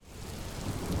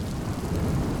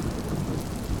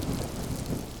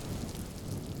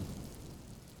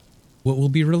What will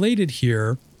be related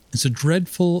here is a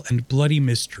dreadful and bloody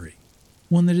mystery,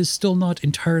 one that is still not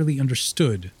entirely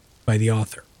understood by the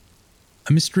author.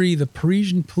 A mystery the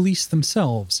Parisian police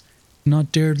themselves have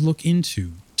not dared look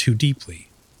into too deeply,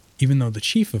 even though the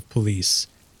chief of police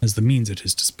has the means at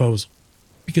his disposal,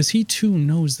 because he too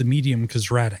knows the medium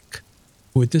Kzradock,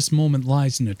 who at this moment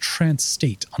lies in a trance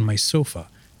state on my sofa,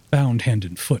 bound hand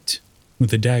and foot,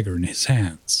 with a dagger in his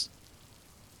hands.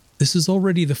 This is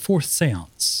already the 4th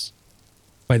seance.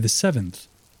 By the 7th,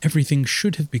 everything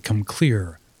should have become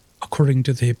clear, according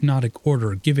to the hypnotic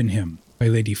order given him by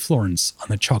Lady Florence on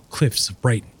the chalk cliffs of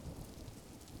Brighton.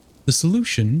 The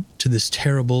solution to this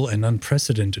terrible and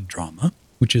unprecedented drama,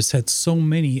 which has set so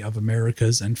many of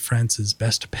America's and France's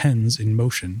best pens in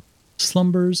motion,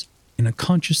 slumbers in a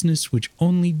consciousness which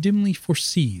only dimly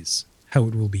foresees how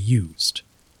it will be used.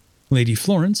 Lady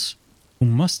Florence, who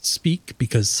must speak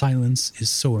because silence is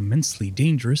so immensely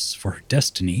dangerous for her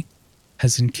destiny,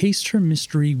 has encased her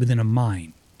mystery within a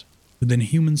mind, within a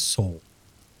human soul,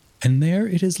 and there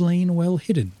it has lain well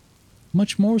hidden,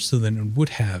 much more so than it would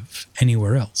have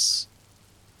anywhere else.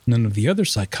 None of the other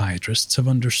psychiatrists have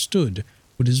understood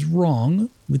what is wrong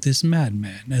with this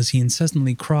madman as he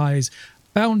incessantly cries,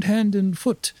 bound hand and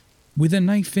foot, with a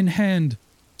knife in hand,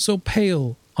 so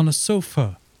pale, on a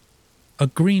sofa, a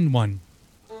green one.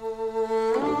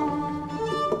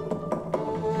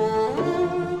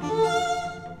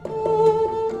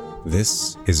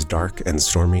 This is Dark and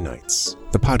Stormy Nights,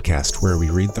 the podcast where we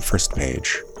read the first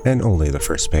page, and only the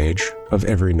first page, of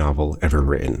every novel ever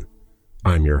written.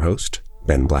 I'm your host,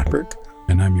 Ben Blackberg.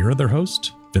 And I'm your other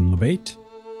host, Finn LeBate.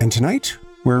 And tonight,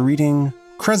 we're reading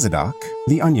Kzradock,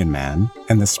 the Onion Man,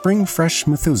 and the Spring Fresh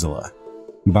Methuselah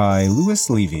by Louis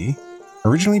Levy,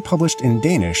 originally published in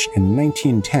Danish in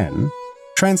 1910,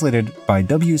 translated by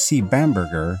W.C.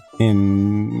 Bamberger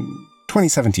in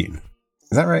 2017.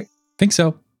 Is that right? Think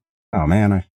so. Oh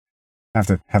man, I have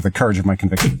to have the courage of my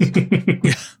convictions.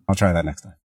 Yeah. I'll try that next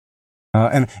time.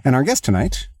 And our guest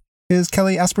tonight is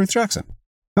Kelly Asprooth-Jackson.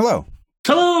 Hello.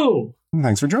 Hello.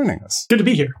 Thanks for joining us. Good to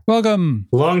be here. Welcome.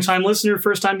 Long-time listener,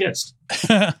 first-time guest.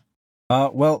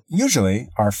 Well, usually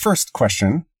our first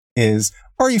question is,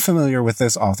 are you familiar with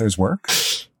this author's work?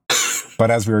 But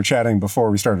as we were chatting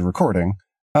before we started recording,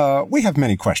 we have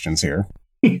many questions here.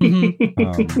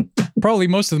 Probably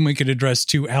most of them we could address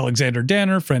to Alexander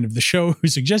Danner, friend of the show, who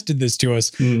suggested this to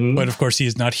us. Mm-hmm. But of course, he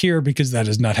is not here because that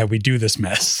is not how we do this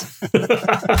mess.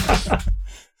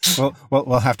 Well,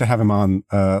 we'll have to have him on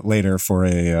later for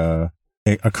a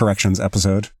corrections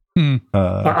episode.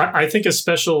 I think a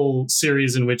special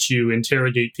series in which you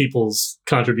interrogate people's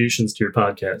contributions to your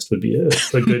podcast would be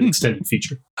a good extended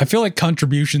feature. I feel like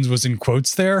contributions was in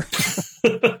quotes there.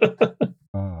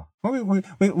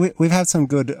 We've had some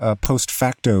good post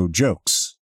facto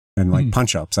jokes and like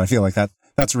punch ups. I feel like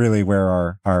that's really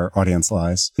where our audience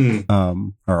lies,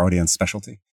 our audience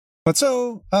specialty. But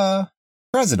so,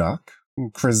 Kzradock,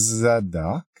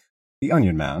 the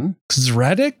Onion Man.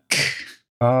 Kzradock?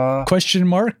 Question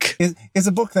mark? Is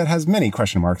a book that has many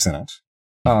question marks in it.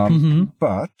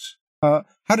 But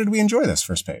how did we enjoy this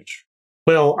first page?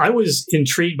 Well, I was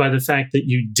intrigued by the fact that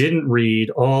you didn't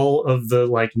read all of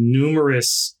the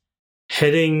numerous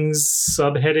headings,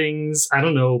 subheadings, I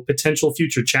don't know, potential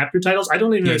future chapter titles. I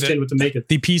don't even understand what to make of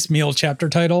the piecemeal chapter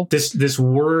title. This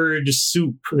word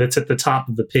soup that's at the top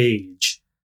of the page.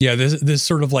 Yeah, this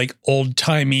sort of like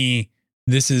old-timey,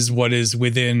 this is what is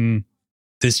within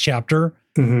this chapter,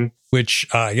 which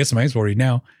I guess I might as well read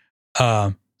now.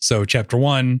 So chapter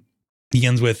 1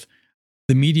 begins with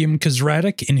the medium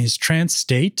Kzradock in his trance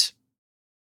state,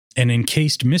 an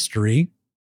encased mystery,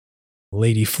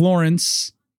 Lady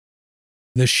Florence,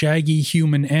 the shaggy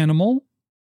human animal,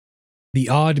 the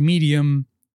odd medium,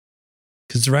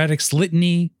 Kzradock's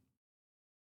litany,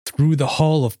 through the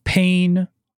hall of pain,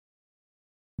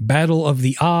 battle of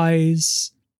the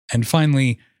eyes, and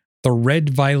finally, the red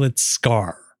violet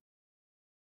scar.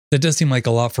 That does seem like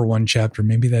a lot for one chapter.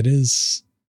 Maybe that is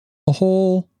a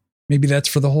whole, maybe that's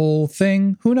for the whole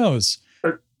thing. Who knows?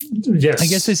 Yes. I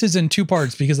guess this is in two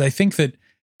parts because I think that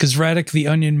Kzradock, the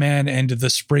Onion Man, and the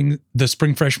Spring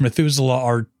Fresh Methuselah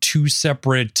are two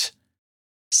separate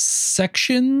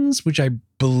sections, which I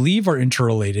believe are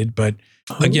interrelated. But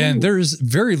again, there's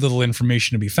very little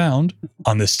information to be found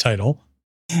on this title,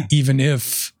 even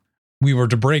if we were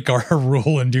to break our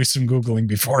rule and do some Googling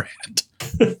beforehand.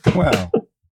 Well,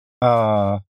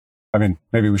 I mean,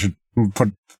 maybe we should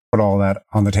put all that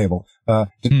on the table.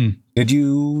 Did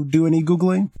you do any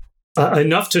Googling?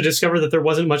 Enough to discover that there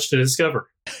wasn't much to discover.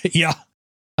 Yeah.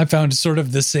 I found sort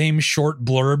of the same short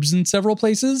blurbs in several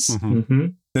places.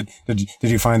 Did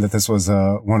you find that this was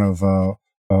one of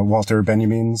Walter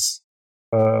Benjamin's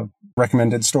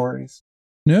recommended stories?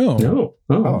 No.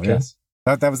 Oh, okay. Yes.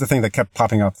 That was the thing that kept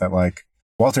popping up, that like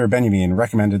Walter Benjamin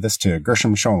recommended this to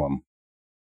Gershom Scholem.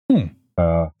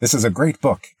 This is a great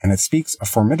book, and it speaks a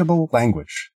formidable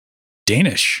language.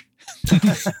 Danish.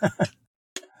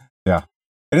 Yeah.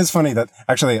 It is funny that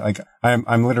actually, like,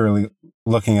 I'm literally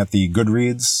looking at the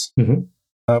Goodreads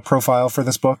profile for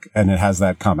this book, and it has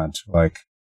that comment. Like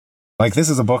this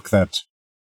is a book that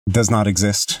does not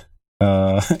exist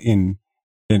in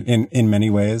many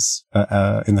ways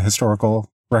in the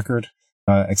historical record,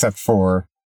 except for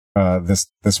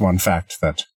this one fact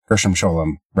that Gershom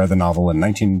Scholem read the novel in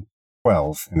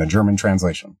 1912 in a German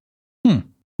translation.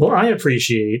 Well, I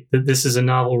appreciate that this is a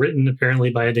novel written apparently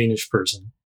by a Danish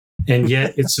person, and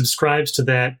yet it subscribes to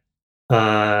that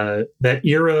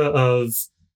era of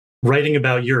writing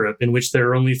about Europe in which there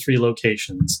are only 3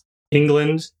 locations: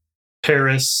 England,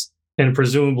 Paris, and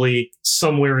presumably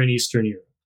somewhere in Eastern Europe.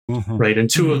 Right, and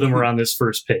 2 of them are on this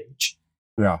first page.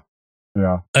 Yeah.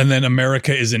 And then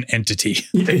America is an entity.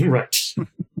 Right.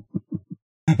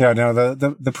 Yeah, no,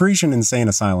 the Parisian insane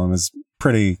asylum is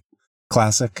pretty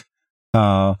classic,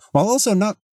 while also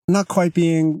not quite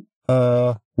being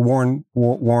worn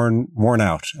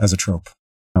out as a trope.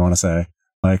 I want to say,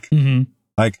 like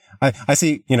I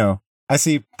see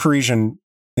Parisian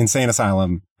insane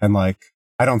asylum, and like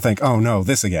I don't think, oh no,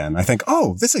 this again. I think,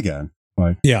 oh, this again.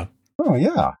 Like, yeah. Oh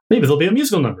yeah. Maybe there'll be a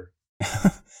musical number.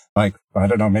 Like, I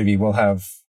don't know, maybe we'll have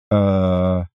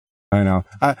I know.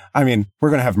 I mean, we're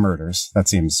going to have murders. That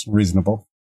seems reasonable.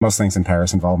 Most things in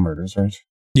Paris involve murders, right?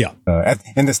 Yeah.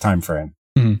 In this time frame.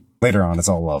 Later on, it's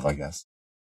all love, I guess.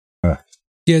 Yeah,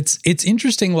 it's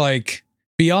interesting, like,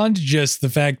 beyond just the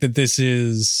fact that this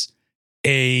is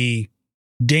a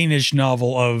Danish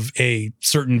novel of a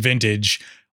certain vintage,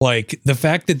 like, the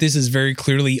fact that this is very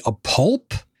clearly a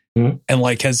pulp and,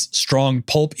 like, has strong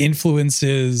pulp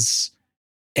influences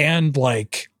and,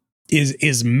 like,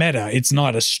 is meta. It's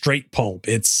not a straight pulp.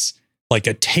 It's like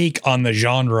a take on the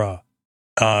genre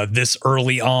this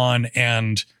early on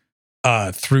and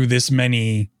through this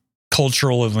many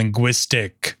cultural and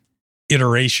linguistic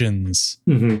iterations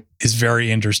is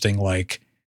very interesting. Like,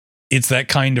 it's that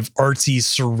kind of artsy,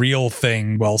 surreal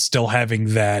thing while still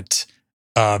having that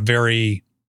very,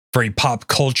 very pop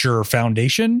culture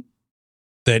foundation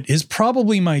that is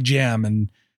probably my jam. And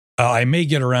I may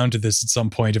get around to this at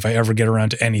some point if I ever get around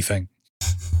to anything.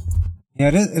 Yeah,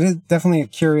 it is definitely a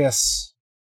curious...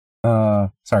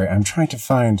 sorry, I'm trying to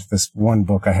find this one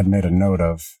book I had made a note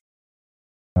of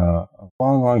a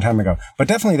long time ago. But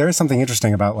definitely there is something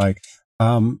interesting about, like...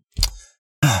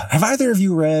 have either of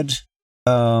you read...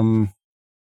 oh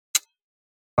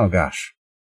gosh.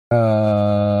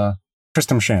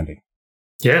 Tristram Shandy?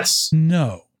 Yes.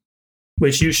 No.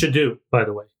 Which you should do, by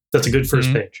the way. That's a good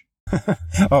first page.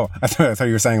 Oh, I thought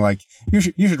you were saying, like, you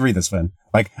should read this, Vin.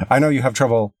 Like, I know you have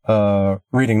trouble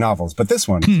reading novels, but this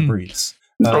one reads.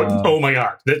 Oh my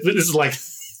God. This is like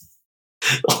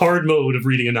hard mode of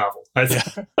reading a novel. But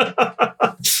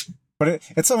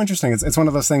it's so interesting. It's one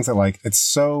of those things that, like, it's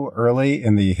so early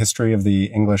in the history of the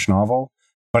English novel,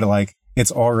 but, like,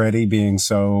 it's already being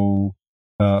so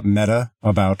meta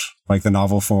about, like, the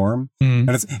novel form. And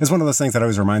it's one of those things that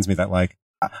always reminds me that, like,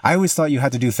 I always thought you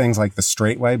had to do things like the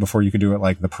straight way before you could do it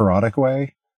like the parodic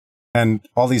way. And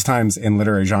all these times in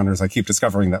literary genres, I keep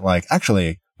discovering that, like,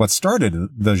 actually what started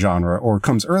the genre or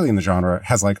comes early in the genre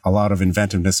has, like, a lot of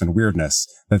inventiveness and weirdness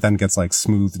that then gets, like,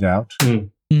 smoothed out.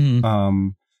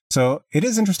 So it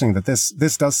is interesting that this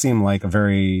does seem like a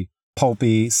very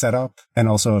pulpy setup and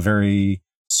also a very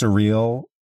surreal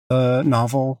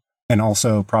novel, and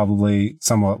also probably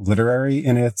somewhat literary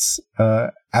in its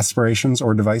aspirations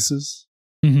or devices.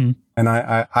 And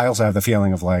I also have the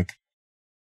feeling of, like,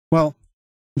 well,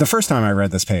 the first time I read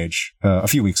this page a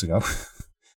few weeks ago,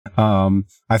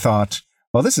 I thought,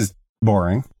 well, this is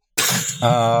boring.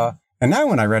 And now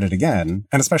when I read it again,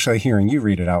 and especially hearing you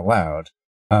read it out loud,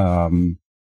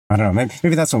 I don't know,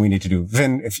 maybe that's what we need to do.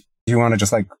 Vin, if you want to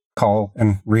just, like, call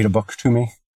and read a book to me,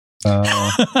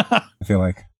 I feel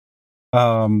like, but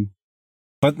I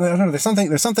don't know,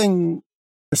 there's something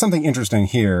interesting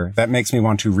here that makes me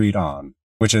want to read on,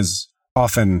 which is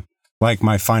often, like,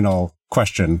 my final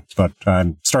question, but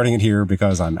I'm starting it here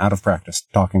because I'm out of practice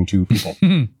talking to people.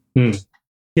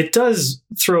 It does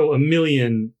throw a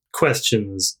million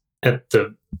questions at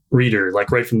the reader, like,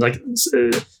 right from, like,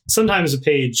 sometimes a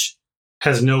page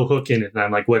has no hook in it, and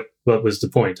I'm like, what was the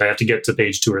point? I have to get to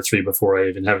page 2 or 3 before I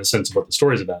even have a sense of what the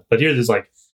story's about. But here there's,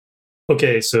 like,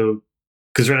 okay, so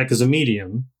Kzradock is a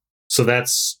medium, so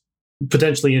that's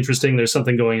potentially interesting. There's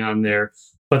something going on there.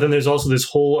 But then there's also this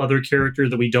whole other character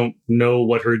that we don't know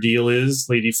what her deal is,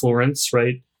 Lady Florence,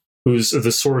 right? Who's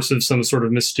the source of some sort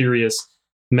of mysterious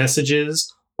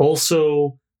messages.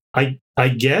 Also, I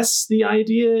guess the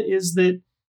idea is that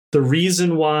the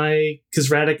reason why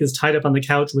Kzradock is tied up on the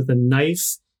couch with a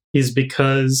knife is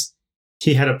because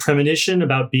he had a premonition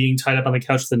about being tied up on the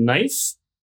couch with a knife,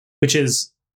 which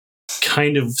is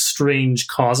kind of strange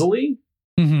causally.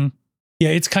 Mm-hmm. Yeah,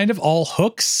 it's kind of all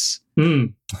hooks.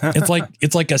 Mm. It's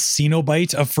like a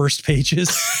Cenobite of first pages.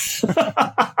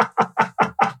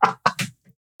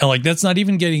 And like, that's not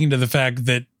even getting into the fact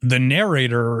that the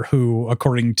narrator, who,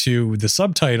 according to the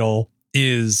subtitle,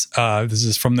 is this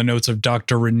is from the notes of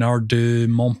Dr. Renard de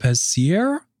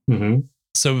Montpensier. Mm-hmm.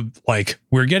 So like,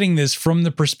 we're getting this from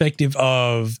the perspective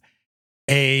of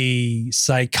a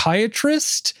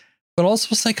psychiatrist, but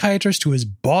also a psychiatrist who has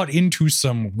bought into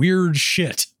some weird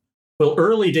shit. Well,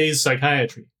 early days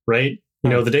psychiatry, right? You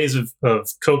know, the days of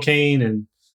cocaine and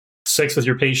sex with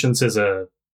your patients as a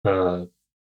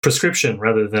prescription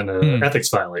rather than an ethics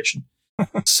violation.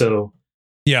 So,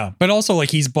 yeah, but also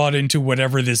like he's bought into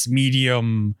whatever this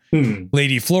medium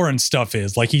Lady Florence stuff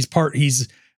is. Like he's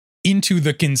into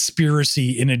the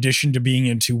conspiracy in addition to being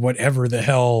into whatever the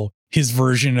hell his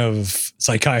version of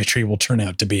psychiatry will turn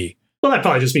out to be. Well, that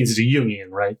probably just means he's a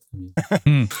Jungian, right?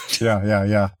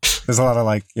 Yeah. There's a lot of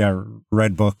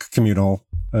Red Book communal.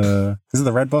 Is it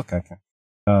the Red Book?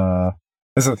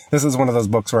 This is one of those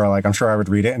books where I'm sure I would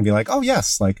read it and be like, oh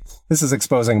yes, like this is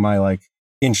exposing my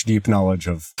inch deep knowledge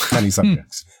of many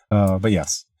subjects. But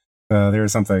yes, there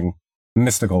is something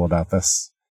mystical about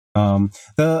this.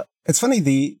 It's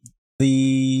funny,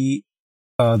 the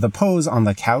pose on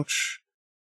the couch,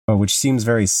 which seems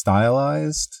very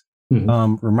stylized,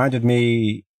 reminded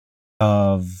me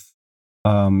of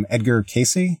Edgar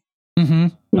Cayce.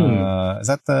 Is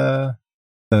that the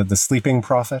sleeping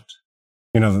prophet?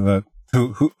 You know,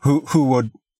 who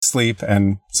would sleep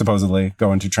and supposedly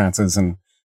go into trances and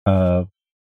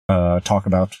talk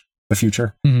about the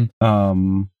future.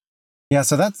 Yeah,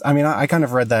 so that's, I kind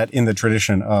of read that in the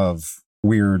tradition of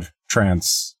weird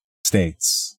trance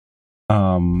states.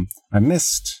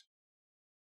 That's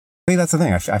the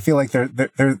thing. I feel like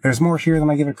there's more here than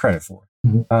I give it credit for.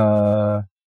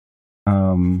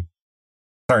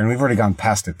 Sorry, and we've already gone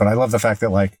past it, but I love the fact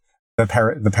that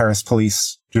the Paris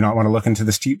police do not want to look into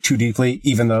this too deeply,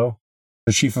 even though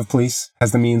the chief of police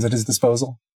has the means at his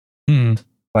disposal.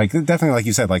 Definitely, like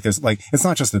you said, there's it's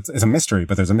not just it's a mystery,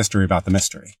 but there's a mystery about the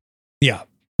mystery. Yeah,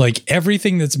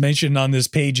 everything that's mentioned on this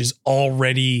page is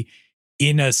already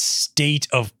in a state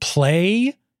of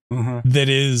play that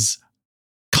is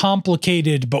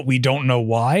complicated, but we don't know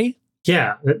why.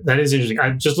 Yeah, that is interesting. I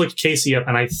just looked Casey up,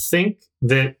 and I think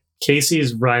that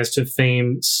Casey's rise to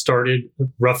fame started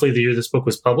roughly the year this book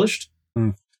was published.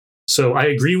 So I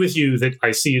agree with you that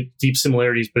I see deep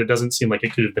similarities, but it doesn't seem like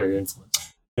it could have been an influence.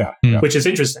 Yeah. Which is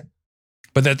interesting.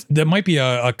 But that might be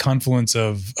a confluence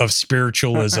of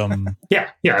spiritualism. Yeah.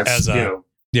 It's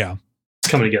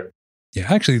coming together. Yeah,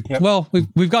 actually, well,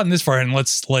 we've gotten this far, and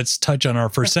let's touch on our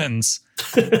first sentence.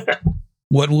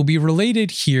 What will be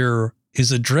related here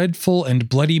is a dreadful and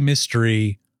bloody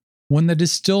mystery, one that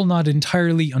is still not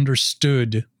entirely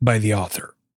understood by the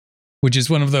author, which is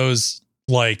one of those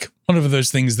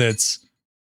things that's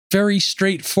very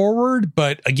straightforward,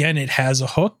 but again, it has a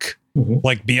hook,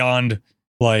 beyond,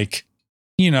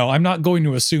 I'm not going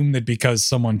to assume that because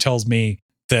someone tells me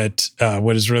that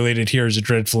what is related here is a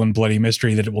dreadful and bloody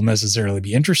mystery that it will necessarily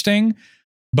be interesting.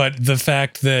 But the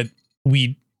fact that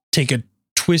we take a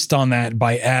twist on that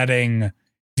by adding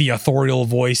the authorial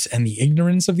voice and the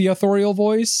ignorance of the authorial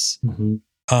voice,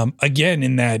 again,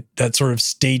 in that sort of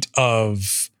state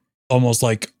of almost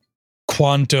like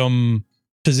quantum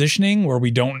positioning where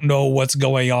we don't know what's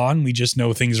going on. We just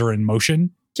know things are in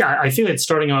motion. Yeah, I feel it's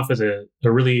starting off as a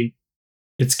really,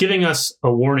 it's giving us a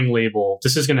warning label.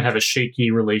 This is going to have a shaky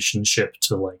relationship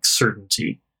to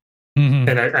certainty.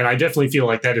 And I definitely feel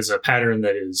like that is a pattern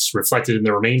that is reflected in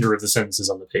the remainder of the sentences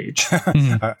on the page.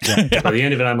 By the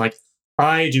end of it, I'm like,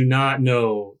 I do not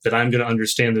know that I'm going to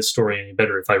understand this story any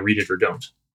better if I read it or don't.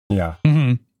 Yeah.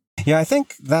 Yeah, I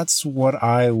think that's what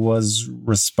I was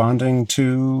responding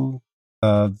to.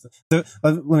 Let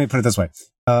me put it this way.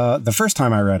 The first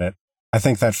time I read it, I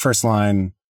think that first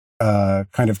line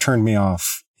kind of turned me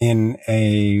off in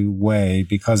a way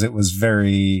because it was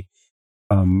very...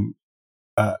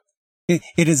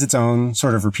 It is its own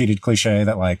sort of repeated cliche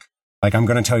that I'm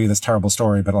going to tell you this terrible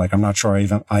story, but I'm not sure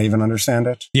I even understand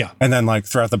it. Yeah. And then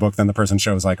throughout the book, then the person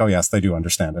shows oh yes, they do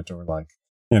understand it, or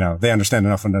they understand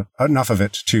enough of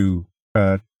it to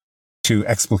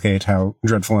explicate how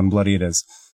dreadful and bloody it is.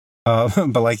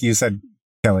 But like you said,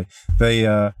 Kelly. They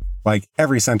like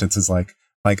every sentence is like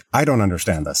I don't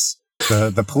understand this.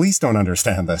 The police don't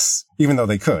understand this, even though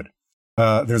they could.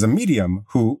 There's a medium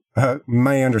who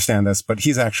may understand this, but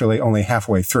he's actually only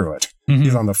halfway through it. Mm-hmm.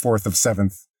 He's on the 4th of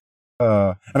 7th.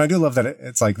 And I do love that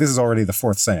it's like, this is already the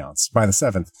 4th seance by the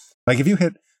 7th. Like, if you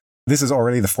hit, this is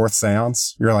already the 4th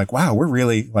seance, you're like, wow, we're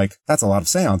really, like, that's a lot of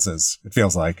seances, it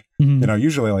feels like. Mm-hmm. You know,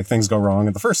 usually, like, things go wrong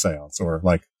in the first seance, or,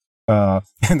 like, and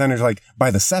then it's like,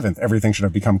 by the 7th, everything should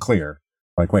have become clear.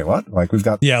 Like, wait, what? Like, we've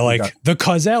got... Yeah, like, the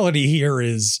causality here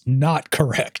is not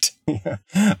correct. Yeah.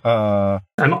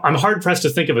 I'm hard-pressed to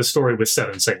think of a story with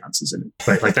 7 seances in it,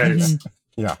 right? Like, that is...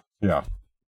 Yeah.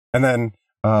 And then,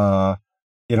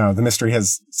 you know, the mystery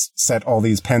has set all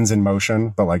these pens in motion,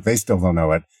 but, like, they still don't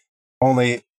know it.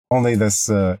 Only this,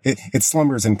 it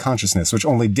slumbers in consciousness, which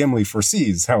only dimly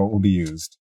foresees how it will be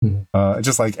used. Mm-hmm.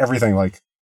 Just like everything, like,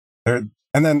 there,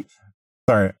 and then,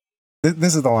 sorry,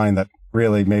 this is the line that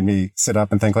really made me sit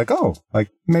up and think, like, oh, like,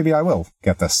 maybe I will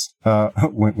get this,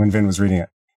 when Vin was reading it.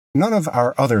 None of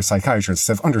our other psychiatrists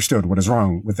have understood what is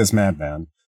wrong with this madman.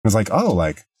 It was like, oh,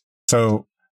 like, so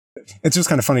it's just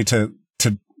kind of funny to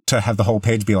have the whole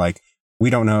page be like, we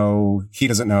don't know, he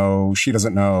doesn't know, she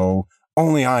doesn't know,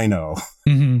 only I know.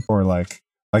 Mm-hmm. Or like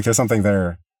there's something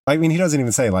there. I mean, he doesn't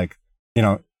even say, like, you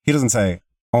know, he doesn't say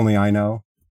only I know.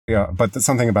 Yeah, but there's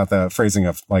something about the phrasing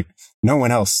of, like, no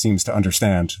one else seems to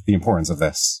understand the importance of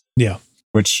this. Yeah.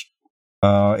 Which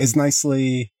is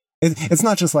nicely, it's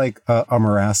not just like a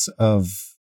morass of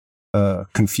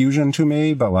confusion to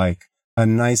me, but like a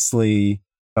nicely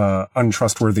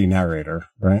untrustworthy narrator,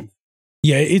 right?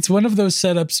 Yeah, it's one of those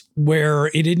setups where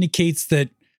it indicates that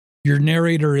your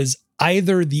narrator is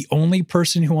either the only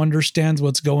person who understands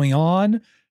what's going on,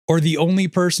 or the only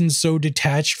person so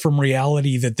detached from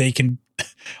reality that they can,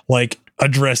 like,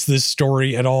 address this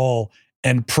story at all,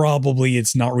 and probably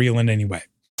it's not real in any way.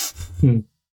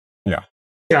 Yeah.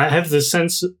 Yeah, I have the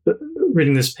sense,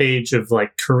 reading this page, of,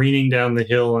 like, careening down the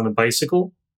hill on a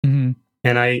bicycle. Mm-hmm.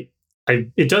 And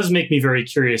it does make me very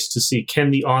curious to see,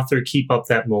 can the author keep up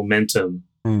that momentum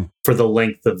for the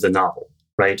length of the novel,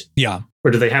 right? Yeah. Or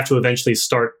do they have to eventually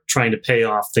start trying to pay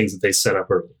off things that they set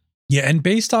up early? Yeah, and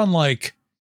based on, like,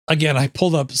 again, I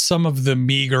pulled up some of the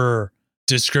meager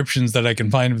descriptions that I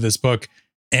can find of this book,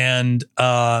 and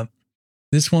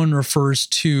this one refers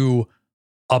to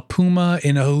a puma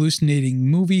in a hallucinating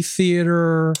movie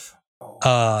theater,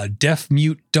 a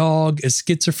deaf-mute dog, a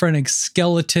schizophrenic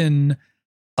skeleton,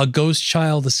 a ghost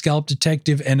child, a scalp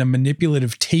detective, and a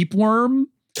manipulative tapeworm.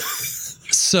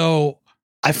 So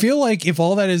I feel like if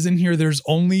all that is in here, there's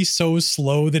only so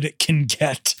slow that it can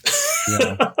get.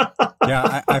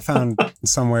 Yeah, I found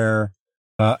somewhere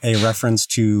a reference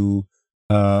to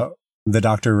the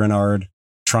Dr. Renard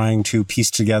trying to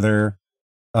piece together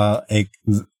a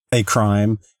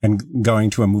crime and going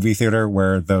to a movie theater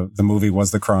where the movie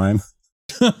was the crime,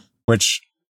 which,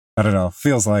 I don't know,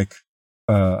 feels like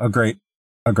a great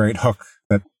hook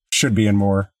that should be in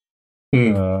more,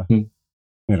 you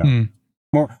know,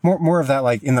 more of that,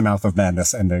 like, in the mouth of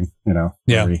madness ending, you know,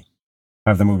 where we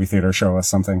have the movie theater show us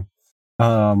something.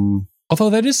 Although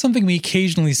that is something we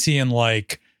occasionally see in,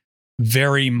 like,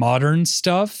 very modern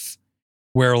stuff,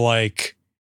 where, like,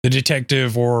 the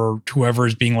detective or whoever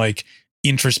is being, like,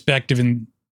 introspective and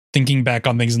thinking back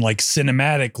on things, and, like,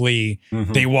 cinematically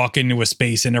they walk into a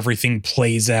space and everything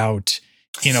plays out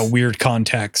in a weird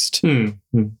context. You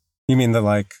mean the,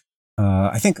 like,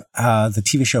 I think the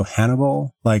TV show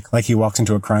Hannibal, like he walks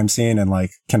into a crime scene and,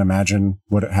 like, can imagine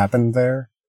what happened there,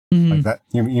 like that.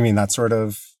 You mean that sort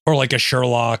of, or like a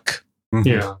Sherlock?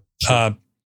 Yeah.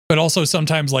 But also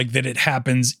sometimes, like, that it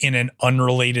happens in an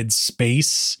unrelated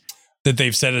space that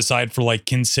they've set aside for, like,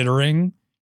 considering.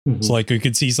 So, like, we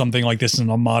could see something like this in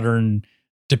a modern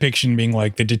depiction, being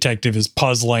like the detective is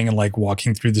puzzling and, like,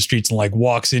 walking through the streets and, like,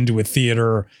 walks into a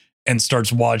theater and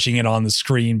starts watching it on the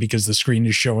screen because the screen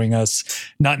is showing us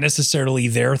not necessarily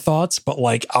their thoughts, but,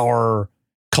 like, our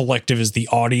collective as the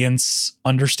audience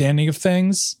understanding of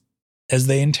things as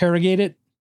they interrogate it.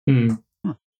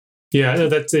 Yeah,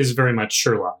 that is very much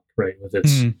Sherlock, right? With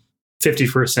its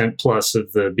 50% plus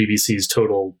of the BBC's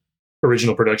total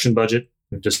original production budget.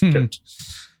 They've just kept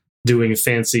doing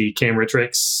fancy camera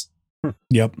tricks.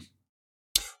 Yep.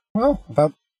 Well,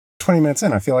 about 20 minutes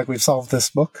in, I feel like we've solved this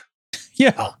book.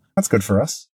 Yeah. That's good for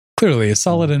us. Clearly a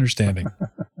solid understanding.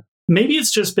 Maybe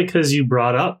it's just because you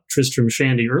brought up Tristram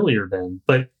Shandy earlier, Ben,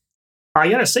 but I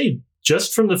gotta say,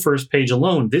 just from the first page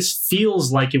alone, this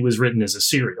feels like it was written as a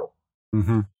serial.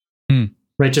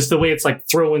 Right? Just the way it's, like,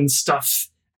 throwing stuff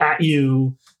at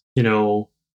you, you know,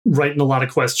 writing a lot of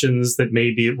questions that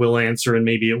maybe it will answer and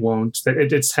maybe it won't.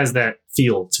 It has that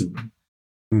feel to it.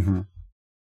 Mm-hmm.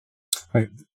 Wait,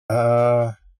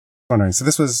 wondering. So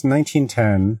this was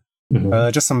 1910.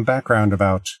 Mm-hmm. Just some background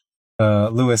about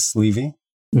Louis Levy,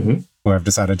 Mm-hmm. who I've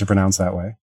decided to pronounce that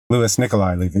way. Louis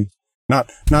Nikolai Levy, not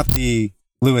the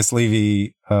Louis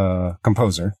Levy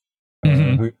composer,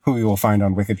 who you will find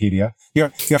on Wikipedia. You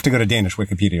have to go to Danish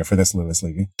Wikipedia for this Louis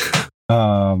Levy.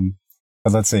 But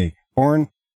let's see. Born.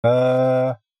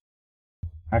 Actually,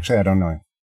 I don't know him.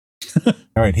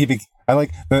 All right, I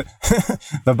like the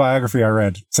the biography I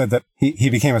read said that he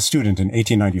became a student in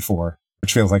 1894,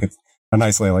 which feels like it's a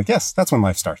nice way. Like, yes, that's when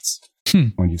life starts.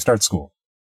 When you start school.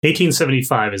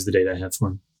 1875 is the date I have for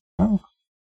him. Oh.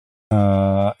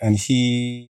 And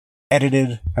he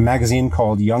edited a magazine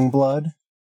called Youngblood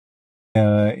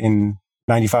in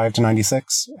 95 to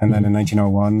 96, and then in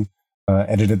 1901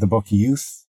 edited the book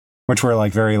Youth, which were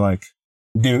like very like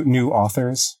new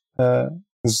authors.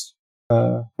 Is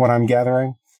what I'm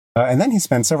gathering. And then he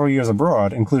spent several years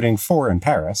abroad, including 4 in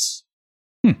Paris.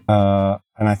 And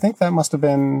I think that must have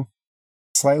been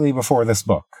slightly before this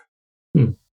book.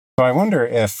 So I wonder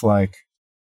if like,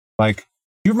 do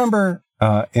you remember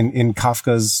in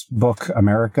Kafka's book,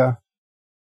 America?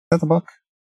 Is that the book?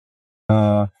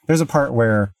 There's a part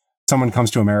where someone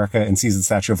comes to America and sees the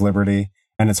Statue of Liberty,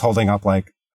 and it's holding up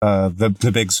like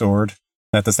the big sword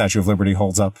that the Statue of Liberty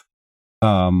holds up.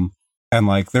 And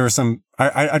like there was some,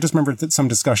 I just remember some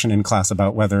discussion in class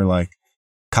about whether like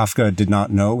Kafka did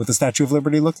not know what the Statue of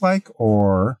Liberty looked like,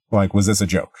 or like was this a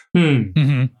joke?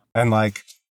 Mm-hmm. And like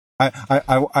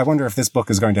I wonder if this book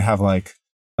is going to have like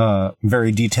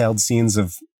very detailed scenes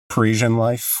of Parisian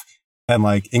life, and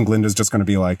like England is just going to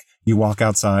be like you walk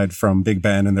outside from Big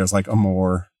Ben and there's like a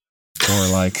moor, or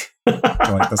like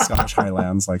like the Scottish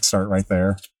Highlands like start right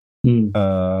there.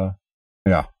 Yeah.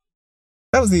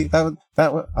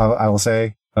 That I will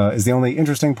say is the only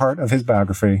interesting part of his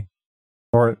biography,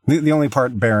 or the only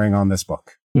part bearing on this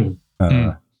book. And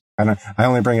I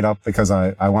only bring it up because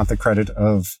I want the credit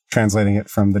of translating it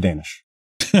from the Danish.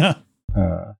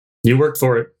 You worked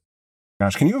for it.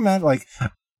 Gosh, can you imagine? Like,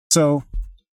 so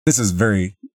this is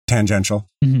very tangential,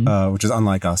 which is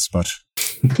unlike us, but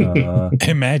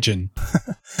imagine.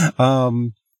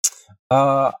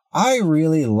 I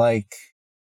really like.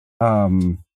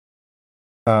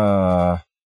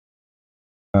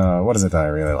 What is it that I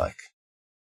really like?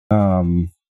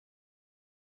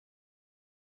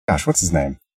 Gosh, what's his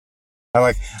name? I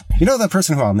like, that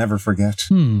person who I'll never forget.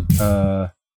 Boy.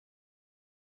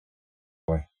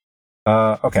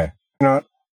 Okay. You know what?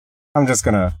 I'm just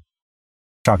gonna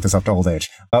chalk this up to old age.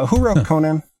 Who wrote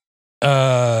Conan?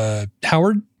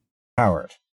 Howard.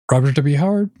 Robert W.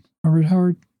 Howard. Robert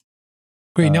Howard.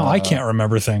 Great. Now I can't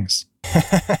remember things.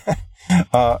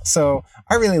 So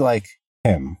I really like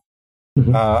him.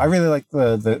 I really like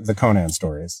the Conan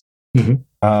stories.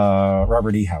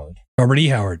 Robert E.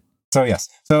 Howard. So yes.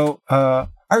 So I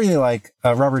really like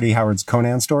Robert E. Howard's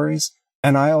Conan stories,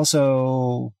 and I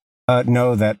also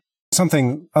know that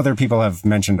something other people have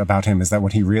mentioned about him is that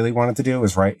what he really wanted to do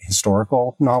was write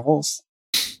historical novels,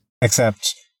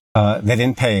 except they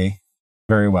didn't pay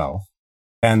very well,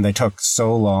 and they took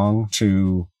so long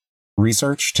to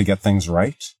research to get things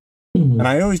right. And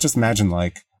I always just imagine,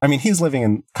 like, I mean, he's living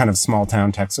in kind of small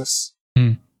town Texas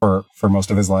for most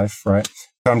of his life, right?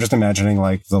 So I'm just imagining,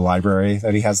 like, the library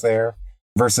that he has there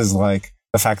versus, like,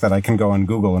 the fact that I can go on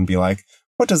Google and be like,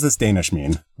 what does this Danish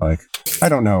mean? Like, I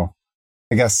don't know.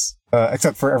 I guess,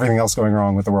 except for everything else going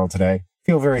wrong with the world today,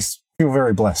 feel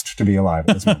very blessed to be alive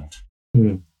at this moment.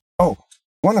 Oh,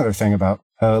 one other thing about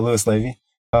Louis Levy.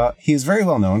 He's very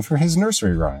well known for his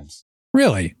nursery rhymes.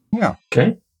 Really? Yeah.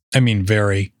 Okay. I mean,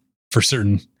 very, for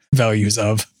certain values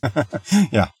of.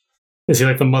 Yeah. Is he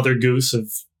like the Mother Goose of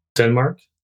Denmark?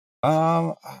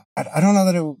 I don't know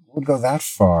that it would go that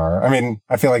far. I mean,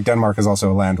 I feel like Denmark is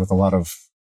also a land with a lot of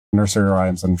nursery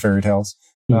rhymes and fairy tales.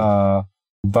 But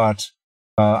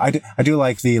I do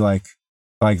like the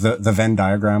Venn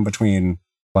diagram between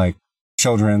like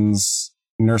children's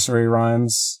nursery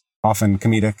rhymes, often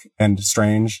comedic and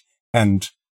strange, and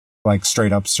like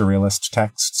straight up surrealist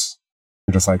texts.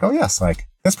 You're just like, oh yes, like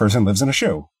this person lives in a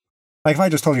shoe. Like if I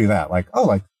just told you that, like,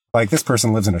 oh, like this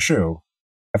person lives in a shoe,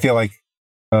 I feel like,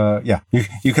 yeah,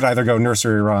 you could either go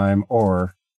nursery rhyme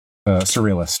or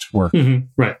surrealist work.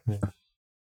 Right.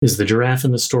 Is the giraffe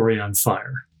in the story on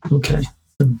fire? Okay.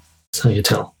 That's how you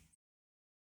tell.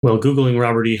 Well, Googling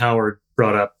Robert E. Howard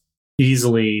brought up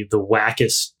easily the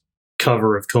wackest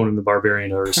cover of Conan the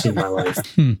Barbarian I've ever seen in my life.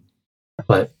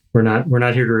 But we're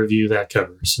not here to review that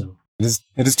cover. So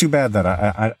it is too bad that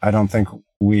I don't think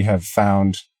we have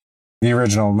found the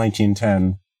original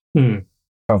 1910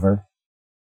 cover.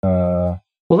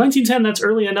 Well, 1910, that's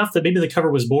early enough that maybe the cover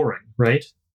was boring, right?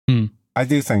 I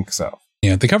do think so.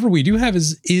 Yeah, the cover we do have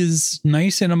is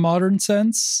nice in a modern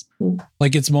sense.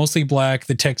 Like it's mostly black.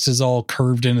 The text is all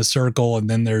curved in a circle. And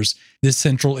then there's this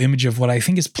central image of what I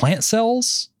think is plant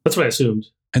cells. That's what I assumed.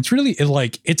 It's really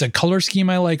it's a color scheme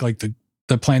I like. Like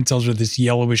the plant cells are this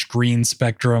yellowish green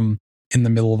spectrum in the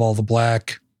middle of all the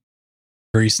black.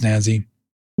 Very snazzy.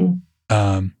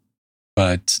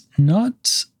 But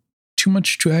not too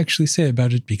much to actually say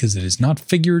about it because it is not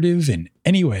figurative in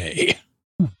any way.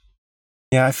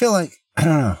 Yeah, I feel like, I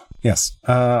don't know. Yes.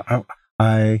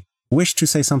 I wish to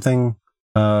say something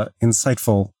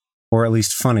insightful or at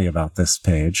least funny about this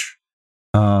page.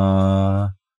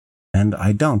 And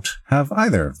I don't have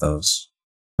either of those.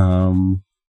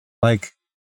 I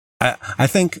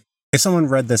think if someone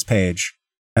read this page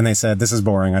and they said, this is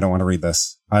boring, I don't want to read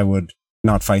this, I would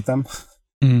not fight them.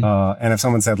 And if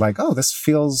someone said like, oh, this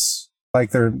feels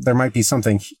like there might be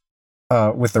something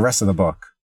with the rest of the book.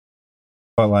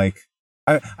 But like,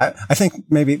 I think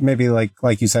maybe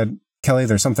like you said, Kelly,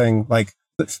 there's something like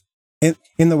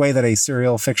in the way that a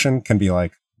serial fiction can be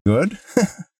like good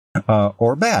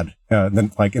or bad.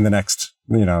 Then like in the next,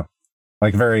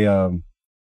 like very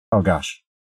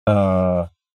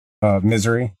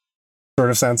misery sort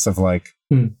of sense of like.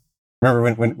 Remember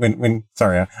when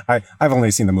sorry, I've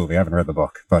only seen the movie, I haven't read the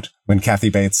book, but when Kathy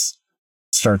Bates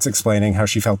starts explaining how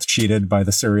she felt cheated by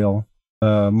the serial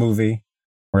movie,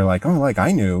 where like, oh, like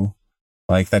I knew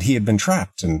like that he had been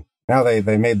trapped and now they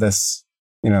made this,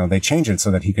 they changed it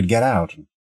so that he could get out.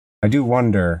 I do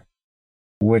wonder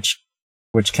which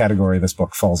category this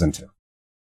book falls into.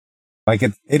 Like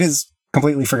it is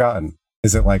completely forgotten.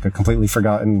 Is it like a completely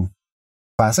forgotten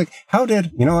classic?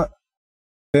 You know what?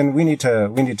 Then we need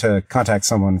to contact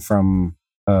someone from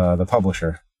the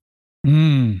publisher.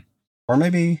 Or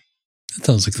maybe that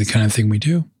sounds like the kind of thing we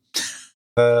do.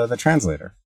 The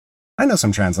translator. I know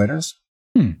some translators.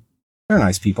 They're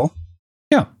nice people.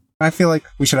 Yeah. I feel like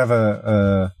we should have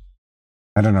I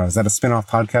don't know, is that a spin-off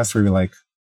podcast where we like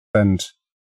spend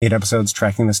 8 episodes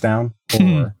tracking this down?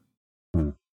 Or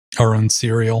our own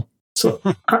serial. So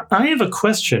I have a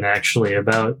question actually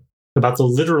about the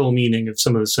literal meaning of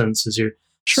some of the sentences here.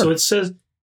 Sure. So it says,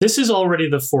 this is already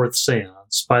the 4th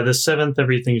seance. By the 7th,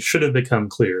 everything should have become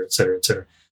clear, et cetera, et cetera.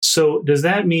 So does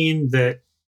that mean that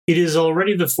it is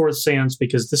already the 4th seance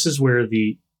because this is where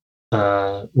the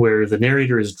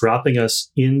narrator is dropping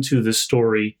us into the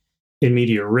story in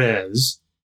media res,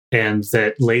 and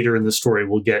that later in the story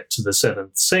we'll get to the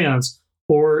 7th seance?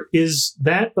 Or is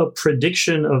that a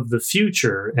prediction of the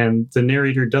future and the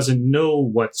narrator doesn't know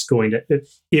what's going to,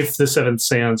 if the 7th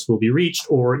seance will be reached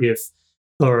or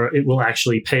it will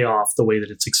actually pay off the way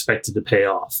that it's expected to pay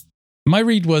off? My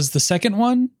read was the second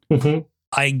one. Mm-hmm.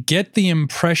 I get the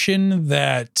impression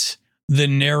that the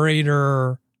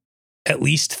narrator at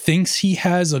least thinks he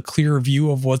has a clear view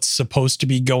of what's supposed to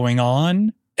be going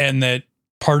on, and that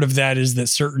part of that is that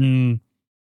certain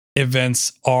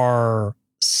events are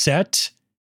set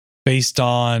based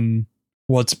on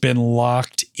what's been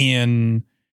locked in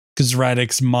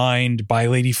Kzradock's mind by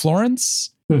Lady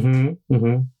Florence.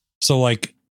 So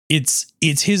like it's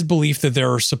his belief that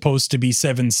there are supposed to be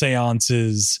 7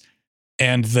 seances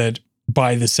and that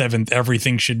by the 7th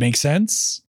everything should make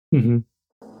sense.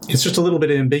 It's just a little bit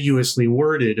ambiguously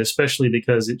worded, especially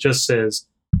because it just says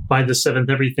by the 7th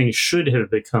everything should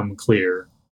have become clear.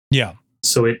 Yeah.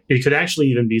 So it could actually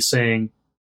even be saying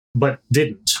but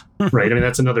didn't, right? I mean,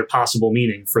 that's another possible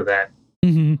meaning for that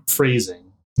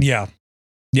phrasing. Yeah.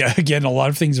 Again, a lot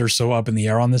of things are so up in the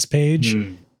air on this page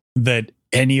that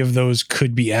any of those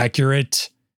could be accurate,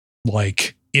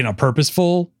 like in a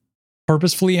purposefully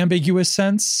ambiguous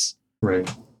sense. Right.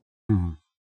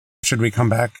 Should we come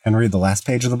back and read the last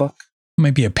page of the book?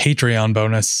 Might be a Patreon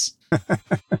bonus.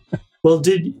 Well,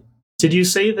 did you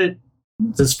say that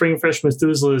the Spring Fresh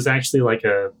Methuselah is actually like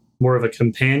more of a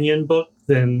companion book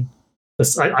than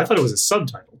I thought it was a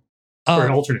subtitle or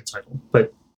an alternate title,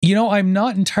 but I'm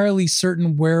not entirely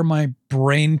certain where my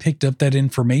brain picked up that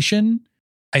information.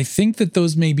 I think that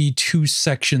those may be 2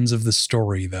 sections of the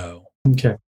story, though.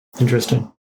 Okay,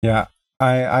 interesting. Yeah,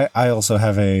 I also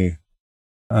have a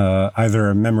either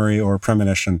a memory or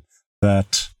premonition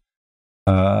that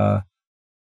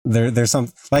there's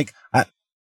some like I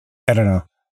don't know.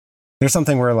 There's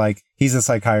something where like he's a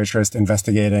psychiatrist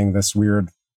investigating this weird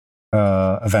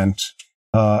event,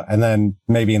 and then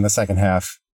maybe in the second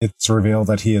half it's revealed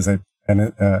that he is an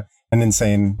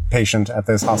insane patient at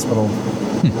this hospital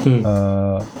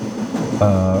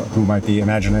who might be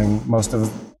imagining most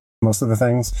of the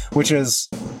things, which is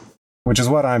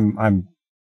what I'm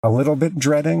a little bit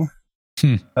dreading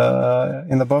in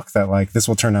the book, that like this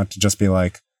will turn out to just be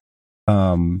like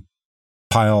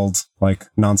piled like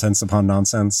nonsense upon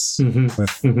nonsense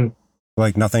with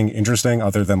like nothing interesting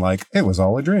other than like it was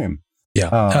all a dream.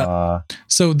 Yeah.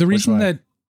 So the reason that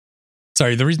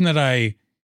I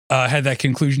had that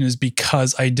conclusion is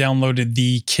because I downloaded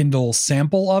the Kindle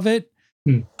sample of it,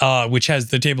 which has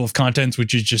the table of contents,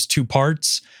 which is just 2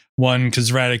 parts. 1,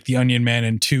 Kzradock, the Onion Man,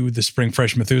 and 2, the Spring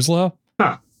Fresh Methuselah.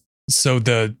 Huh. So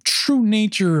the true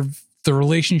nature of the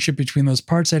relationship between those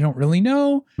parts, I don't really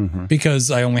know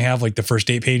because I only have like the first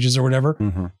 8 pages or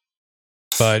whatever.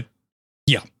 But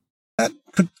yeah.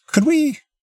 Could we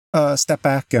step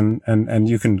back and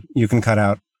you can cut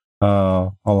out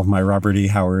all of my Robert E.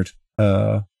 Howard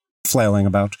flailing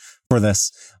about for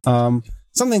this.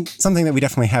 Something that we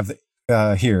definitely have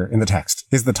here in the text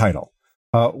is the title.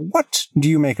 What do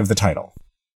you make of the title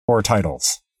or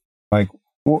titles? Like,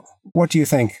 what do you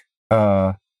think?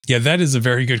 Yeah, that is a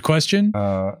very good question.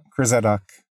 Kzradock,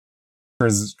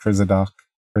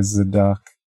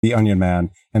 the Onion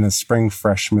Man, and the Spring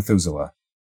Fresh Methuselah.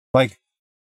 Like,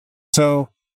 so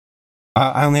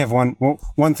I only have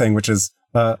one thing, which is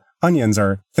onions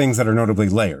are things that are notably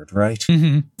layered, right?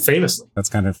 Famously, that's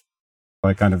kind of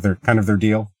their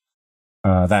deal.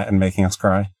 That and making us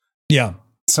cry. Yeah.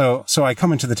 So I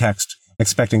come into the text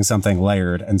expecting something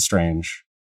layered and strange,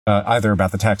 either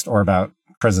about the text or about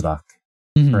Kzradock.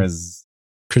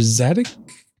 Kzradock?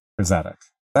 Is that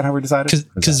how we decided?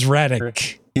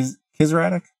 Kzradock.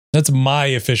 Kzradock? That's my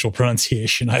official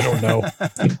pronunciation. I don't know.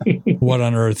 What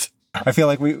on earth? I feel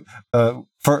like we, to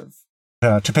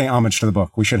pay homage to the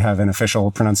book, we should have an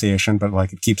official pronunciation, but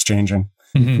like it keeps changing.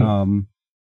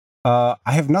 I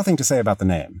have nothing to say about the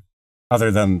name, other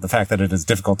than the fact that it is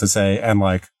difficult to say, and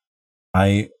like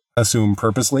I assume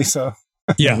purposely so.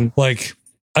 Yeah, like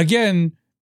again,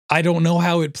 I don't know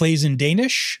how it plays in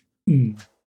Danish,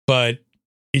 but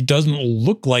it doesn't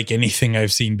look like anything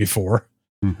I've seen before.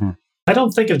 I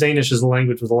don't think of Danish as a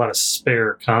language with a lot of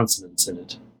spare consonants in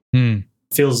it.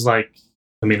 Feels like,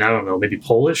 I mean, I don't know, maybe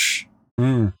Polish.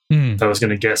 If I was going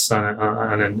to guess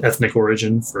on an ethnic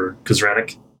origin for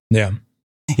Kzradock. Yeah.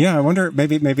 Yeah, I wonder,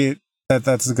 maybe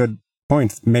that's a good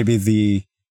point. Maybe the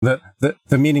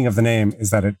meaning of the name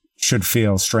is that it should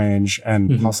feel strange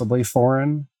and possibly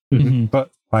foreign,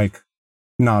 but like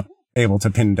not able to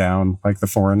pin down like the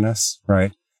foreignness,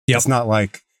 right? Yep. It's not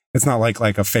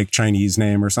like a fake Chinese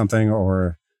name or something,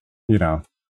 or you know,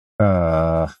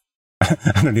 I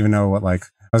don't even know what, like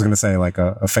I was going to say like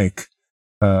a fake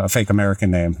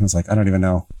American name. I was like, I don't even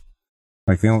know,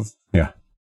 like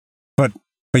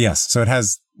but yes, so it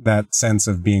has that sense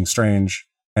of being strange,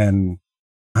 and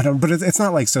but it's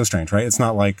not like so strange, right? It's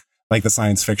not like the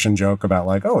science fiction joke about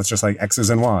like, oh, it's just like X's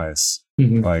and Y's,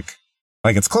 like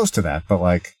it's close to that, but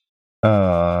like,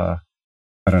 I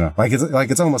don't know, like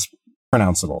it's almost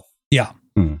pronounceable. Yeah.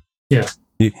 Yeah.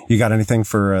 You got anything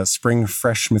for Spring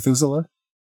Fresh Methuselah?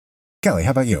 Kelly,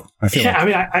 how about you? I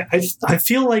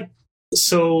feel like,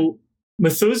 so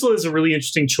Methuselah is a really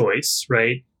interesting choice,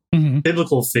 right?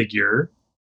 Biblical figure.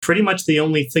 Pretty much the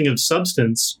only thing of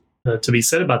substance to be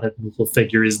said about that biblical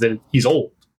figure is that he's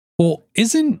old. Well,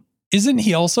 isn't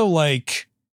he also like,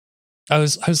 I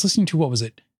was listening to, what was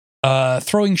it?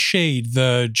 Throwing Shade,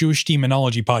 the Jewish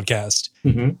Demonology podcast.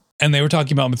 And they were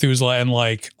talking about Methuselah, and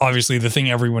like, obviously the thing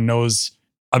everyone knows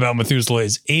about Methuselah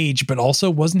is age, but also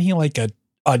wasn't he like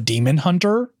a demon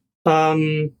hunter?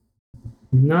 Not,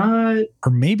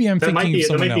 or maybe I'm thinking of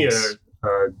someone else.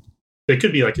 It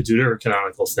could be like a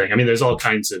deuterocanonical thing. I mean, there's all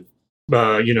kinds of,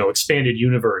 expanded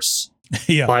universe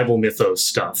Bible mythos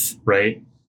stuff, right?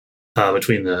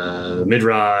 Between the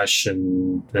Midrash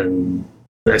and the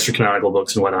extra canonical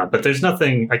books and whatnot. But there's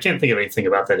nothing, I can't think of anything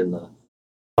about that in the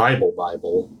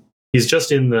Bible. He's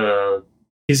just in the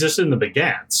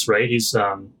Begats, right? He's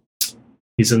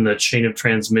in the chain of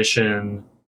transmission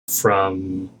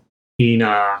from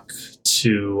Enoch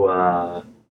to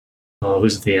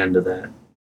who's at the end of that?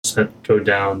 Does that go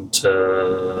down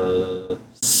to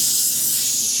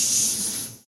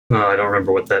I don't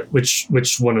remember which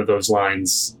one of those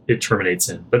lines it terminates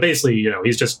in. But basically,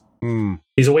 he's just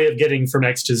he's a way of getting from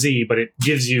X to Z, but it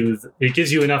gives you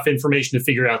enough information to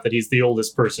figure out that he's the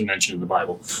oldest person mentioned in the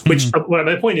Bible. Which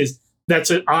my point is, that's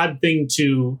an odd thing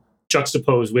to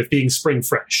juxtapose with being spring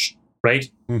fresh,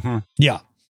 right? Yeah.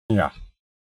 And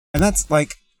that's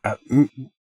like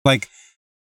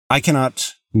I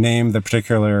cannot name the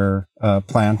particular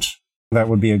plant that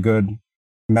would be a good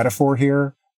metaphor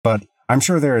here, but I'm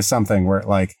sure there is something where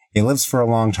like it lives for a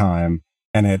long time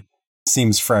and it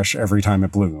seems fresh every time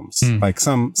it blooms, like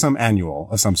some annual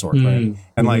of some sort, right?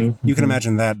 And like you can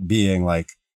imagine that being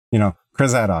like,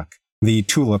 Kzradock, the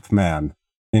tulip man,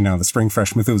 the spring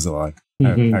fresh Methuselah.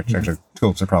 Actually,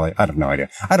 tulips are probably, I have no idea.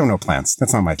 I don't know plants.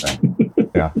 That's not my thing.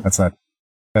 Yeah, that's that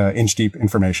inch deep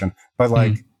information. But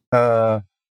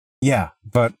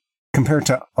but compared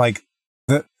to like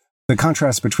the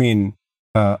contrast between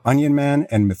Onion Man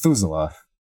and Methuselah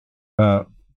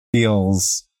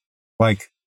feels like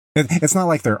it's not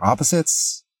like they're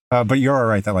opposites, but you're all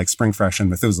right that like Spring Fresh and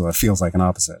Methuselah feels like an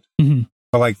opposite. Mm-hmm.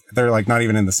 But like they're like not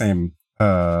even in the same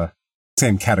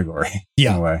category in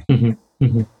a way. Mm-hmm.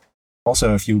 Mm-hmm.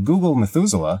 Also, if you Google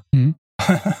Methuselah,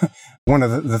 one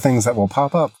of the things that will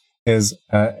pop up is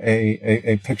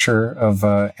a picture of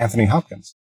Anthony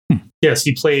Hopkins. Yes,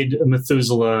 he played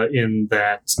Methuselah in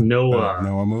that Noah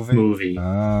movie.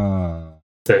 That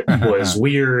was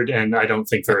weird and I don't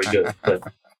think very good. But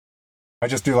I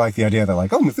just do like the idea that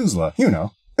like, oh, Methuselah,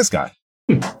 this guy.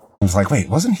 I was like, wait,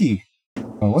 wasn't he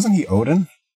Odin?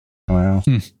 Well,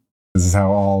 this is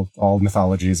how all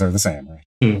mythologies are the same,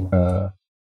 right?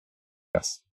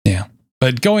 Yes. Yeah.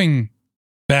 But going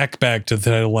back to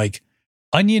the like,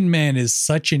 Onion Man is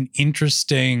such an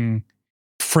interesting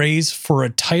phrase for a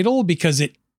title because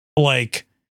it like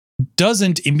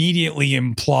doesn't immediately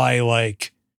imply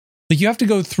like you have to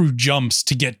go through jumps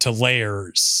to get to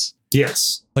layers.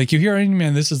 Yes. Like you hear Onion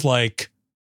Man, this is like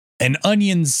an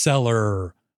onion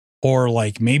seller, or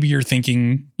like maybe you're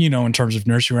thinking, in terms of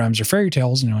nursery rhymes or fairy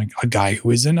tales, like a guy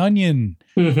who is an onion.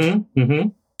 Mm-hmm. Mm-hmm.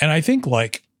 And I think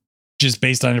like just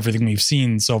based on everything we've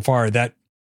seen so far, that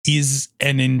is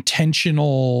an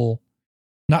intentional,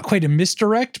 not quite a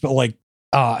misdirect, but like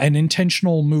an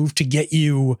intentional move to get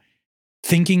you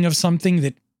thinking of something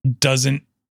that doesn't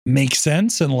make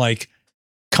sense and like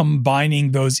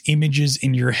combining those images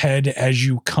in your head as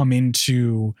you come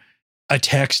into a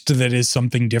text that is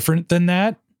something different than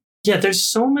that. Yeah, there's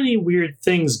so many weird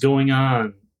things going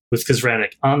on with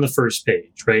Kzradock on the first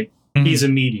page, right? Mm-hmm. He's a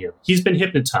medium. He's been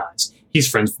hypnotized. He's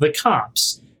friends with the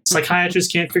cops.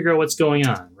 Psychiatrists can't figure out what's going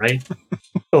on, right?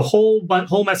 A whole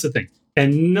mess of things.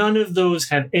 And none of those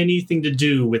have anything to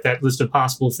do with that list of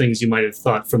possible things you might have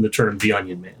thought from the term the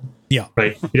Onion Man. Yeah.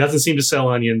 Right? He doesn't seem to sell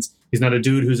onions. He's not a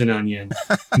dude who's an onion.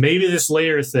 Maybe this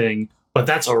layer thing, but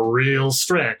that's a real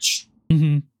stretch.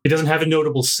 Mm-hmm. He doesn't have a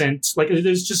notable scent. Like,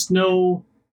 there's just no...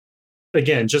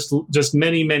 Again, just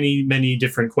many, many, many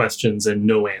different questions and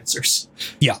no answers.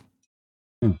 Yeah.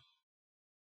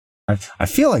 I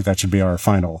feel like that should be our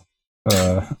final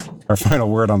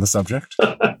word on the subject.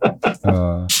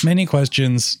 Many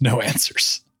questions, no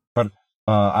answers. But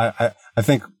I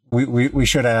think we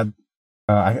should add.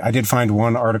 I did find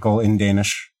one article in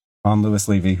Danish on Louis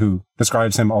Levy who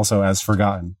describes him also as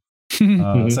forgotten.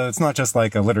 So it's not just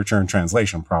like a literature and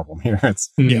translation problem here.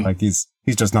 It's like he's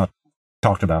just not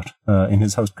talked about in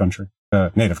his host country,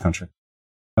 native country.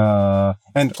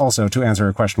 And also to answer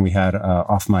a question we had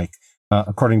off mic.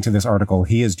 According to this article,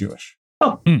 he is Jewish.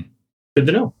 Oh, good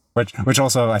to know. Which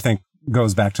also, I think,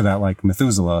 goes back to that, like,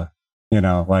 Methuselah,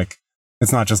 like,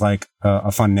 it's not just, like,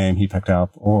 a fun name he picked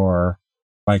up or,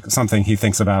 like, something he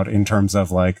thinks about in terms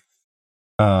of, like,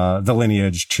 the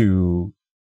lineage to,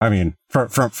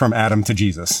 from Adam to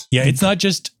Jesus. Yeah,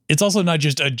 it's also not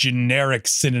just a generic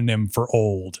synonym for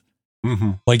old.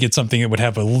 Mm-hmm. Like, it's something that would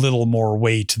have a little more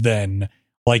weight than,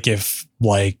 like, if,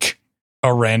 like...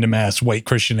 a random ass white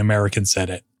Christian American said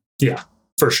it. Yeah,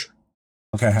 for sure.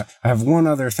 Okay, I have one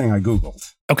other thing I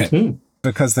Googled. Okay.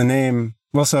 Because the name,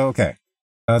 the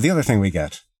other thing we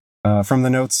get from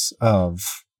the notes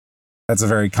of, that's a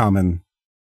very common,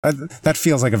 that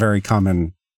feels like a very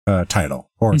common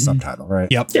title or subtitle, right?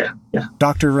 Yep. Yeah.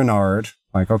 Dr. Renard,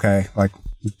 like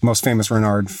most famous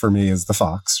Renard for me is the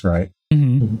fox, right?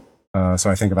 Mm-hmm.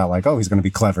 So I think about like, oh, he's going to be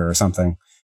clever or something.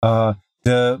 De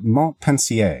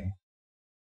Montpensier.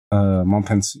 I'm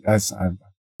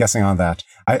guessing on that.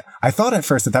 I thought at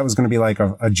first that was going to be like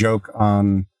a joke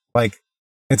on like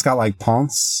it's got like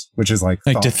pense, which is like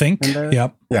to think.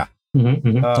 Yep. Yeah.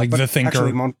 Mm-hmm. Like the thinker.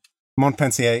 Actually,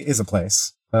 Montpensier is a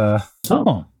place. But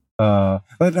no,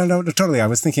 totally. I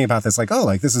was thinking about this like, oh,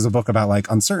 like this is a book about like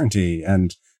uncertainty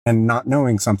and not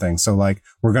knowing something. So like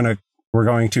we're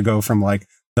going to go from like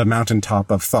the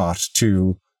mountaintop of thought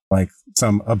to like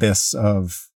some abyss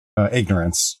of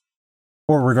ignorance.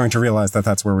 Or we're going to realize that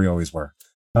that's where we always were.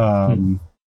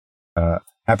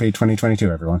 Happy 2022,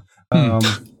 everyone.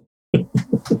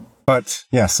 But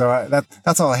yeah, so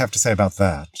that's all I have to say about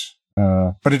that.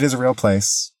 But it is a real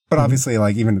place. But obviously,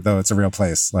 like even though it's a real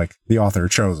place, like the author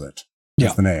chose it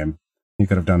as the name. He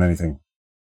could have done anything.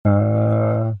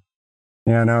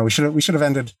 We should have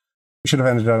ended. We should have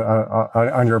ended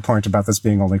on your point about this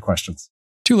being only questions.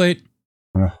 Too late.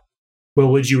 Well,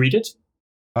 would you read it?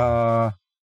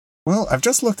 Well, I've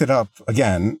just looked it up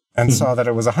again and saw that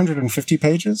it was 150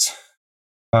 pages.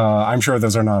 I'm sure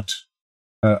those are not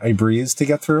a breeze to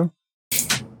get through.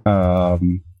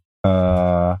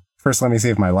 First, let me see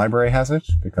if my library has it,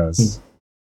 because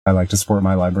I like to support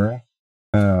my library.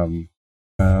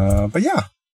 But yeah.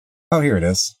 Oh, here it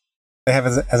is. They have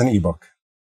it as an ebook.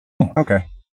 Okay.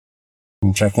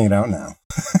 I'm checking it out now.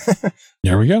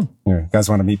 There we go. Here, you guys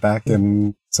want to meet back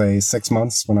in, say, 6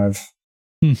 months when I've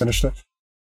finished it?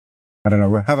 I don't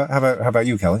know. How about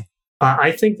you, Kelly?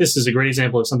 I think this is a great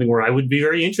example of something where I would be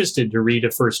very interested to read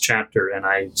a first chapter, and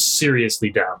I seriously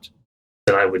doubt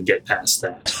that I would get past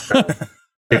that.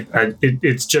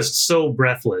 It's just so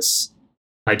breathless.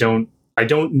 I don't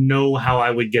know how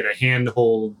I would get a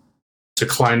handhold to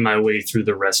climb my way through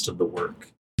the rest of the work.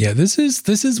 Yeah, this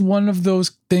is one of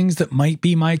those things that might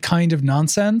be my kind of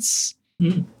nonsense.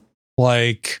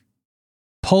 Like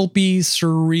pulpy,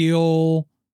 surreal,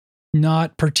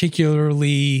 not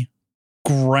particularly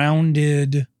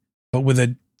grounded, but with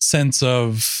a sense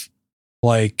of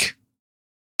like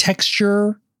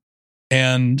texture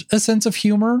and a sense of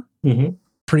humor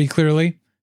pretty clearly.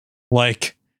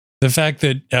 Like the fact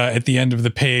that at the end of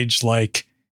the page, like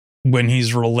when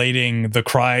he's relating the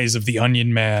cries of the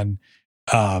Onion Man,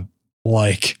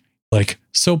 like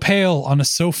so pale on a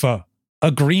sofa,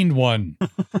 a green one.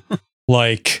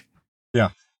 Like,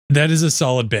 yeah, that is a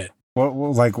solid bit.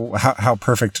 Well, like how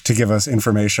perfect to give us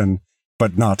information,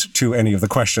 but not to any of the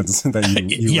questions that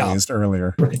you raised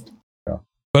earlier. Right. Yeah.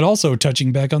 But also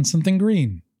touching back on something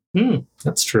green.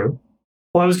 That's true.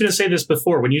 Well, I was going to say this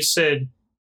before. When you said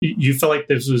you felt like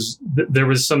there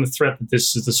was some threat that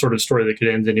this is the sort of story that could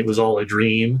end and it was all a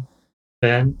dream,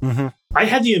 then I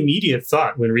had the immediate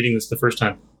thought when reading this the first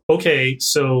time, okay,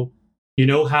 so you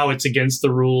know how it's against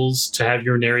the rules to have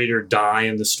your narrator die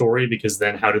in the story, because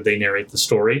then how did they narrate the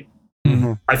story?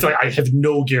 I feel like I have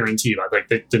no guarantee about like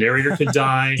the narrator could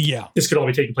die. Yeah. This could all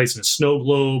be taking place in a snow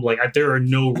globe. Like there are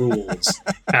no rules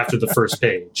after the first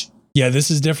page. Yeah,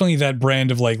 this is definitely that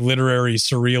brand of like literary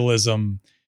surrealism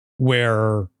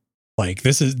where like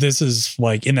this is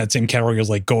like in that same category as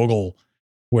like Gogol,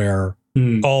 where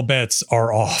all bets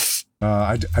are off.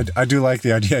 I do like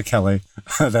the idea, Kelly,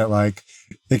 that like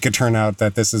it could turn out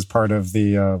that this is part of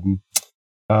the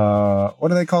what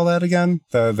do they call that again?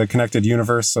 The connected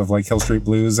universe of like Hill Street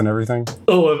Blues and everything.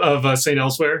 Oh, of St.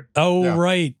 Elsewhere. Oh, yeah.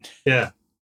 Right. Yeah.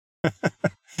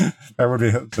 That would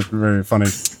be very funny.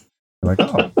 Like,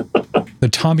 oh, the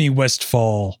Tommy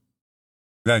Westfall.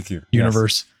 Thank you.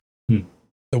 Universe. Yes.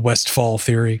 The Westfall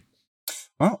theory.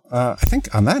 Well, I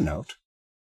think on that note,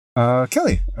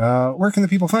 Kelly, where can the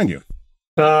people find you?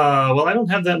 Well, I don't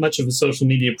have that much of a social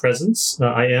media presence.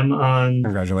 I am on.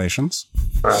 Congratulations.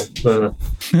 I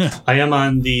am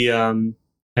on the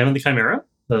Chimera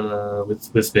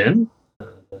with Ben,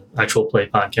 actual play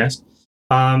podcast.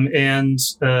 And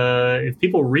if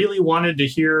people really wanted to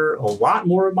hear a lot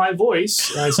more of my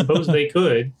voice, I suppose they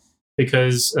could,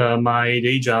 because my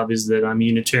day job is that I'm a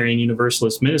Unitarian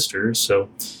Universalist minister. So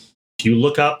if you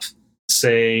look up,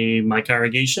 say, my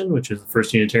congregation, which is the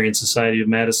First Unitarian Society of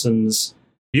Madison's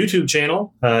YouTube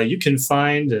channel, you can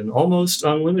find an almost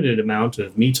unlimited amount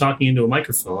of me talking into a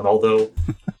microphone, although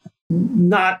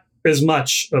not as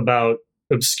much about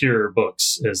obscure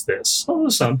books as this. Although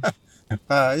some.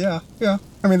 Yeah.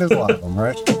 I mean, there's a lot of them,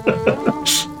 right?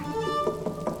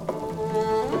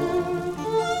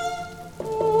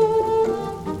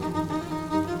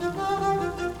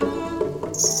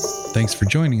 Thanks for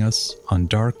joining us on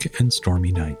Dark and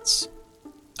Stormy Nights.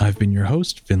 I've been your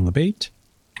host, Vin LeBate,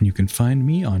 and you can find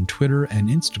me on Twitter and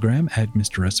Instagram at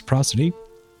Mr. Reciprocity.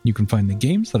 You can find the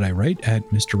games that I write at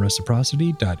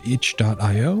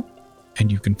mrreciprocity.itch.io,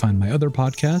 and you can find my other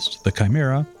podcast, The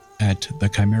Chimera, at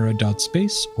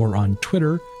thechimera.space, or on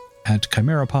Twitter at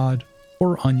ChimeraPod,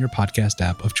 or on your podcast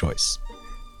app of choice.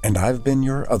 And I've been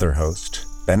your other host,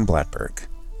 Ben Blattberg.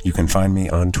 You can find me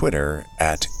on Twitter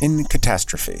at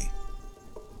InCatastrophe.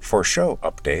 For show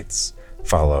updates,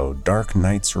 follow Dark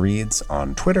Knights Reads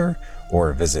on Twitter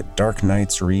or visit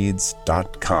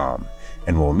darkknightsreads.com,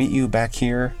 and we'll meet you back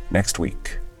here next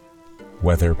week,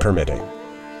 weather permitting.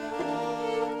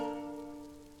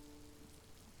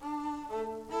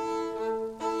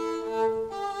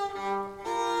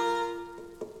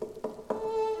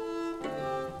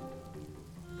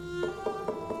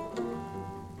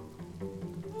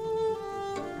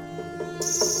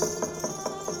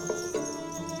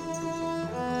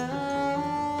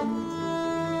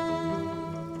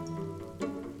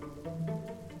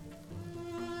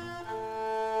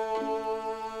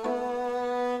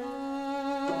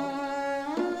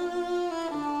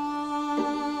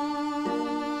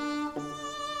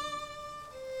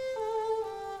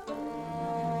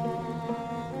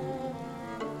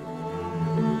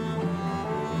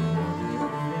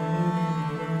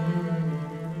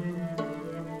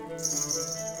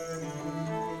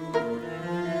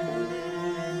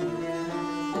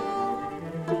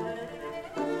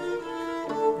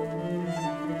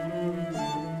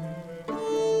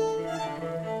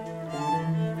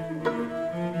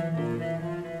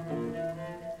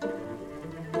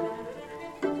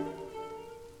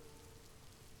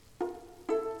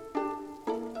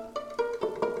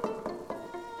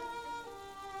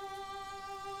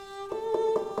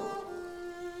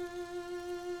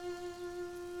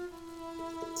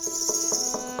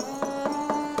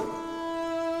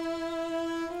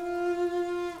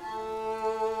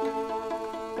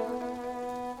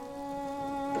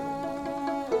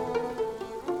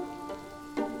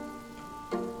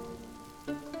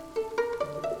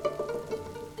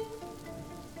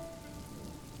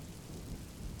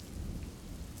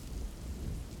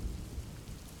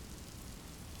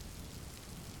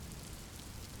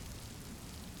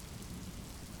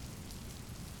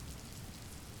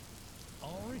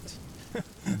 right.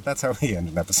 That's how we end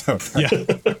an episode. Right?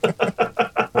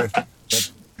 Yeah.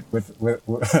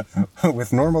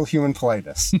 with normal human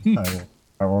politeness.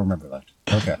 I will remember that.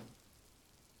 Okay.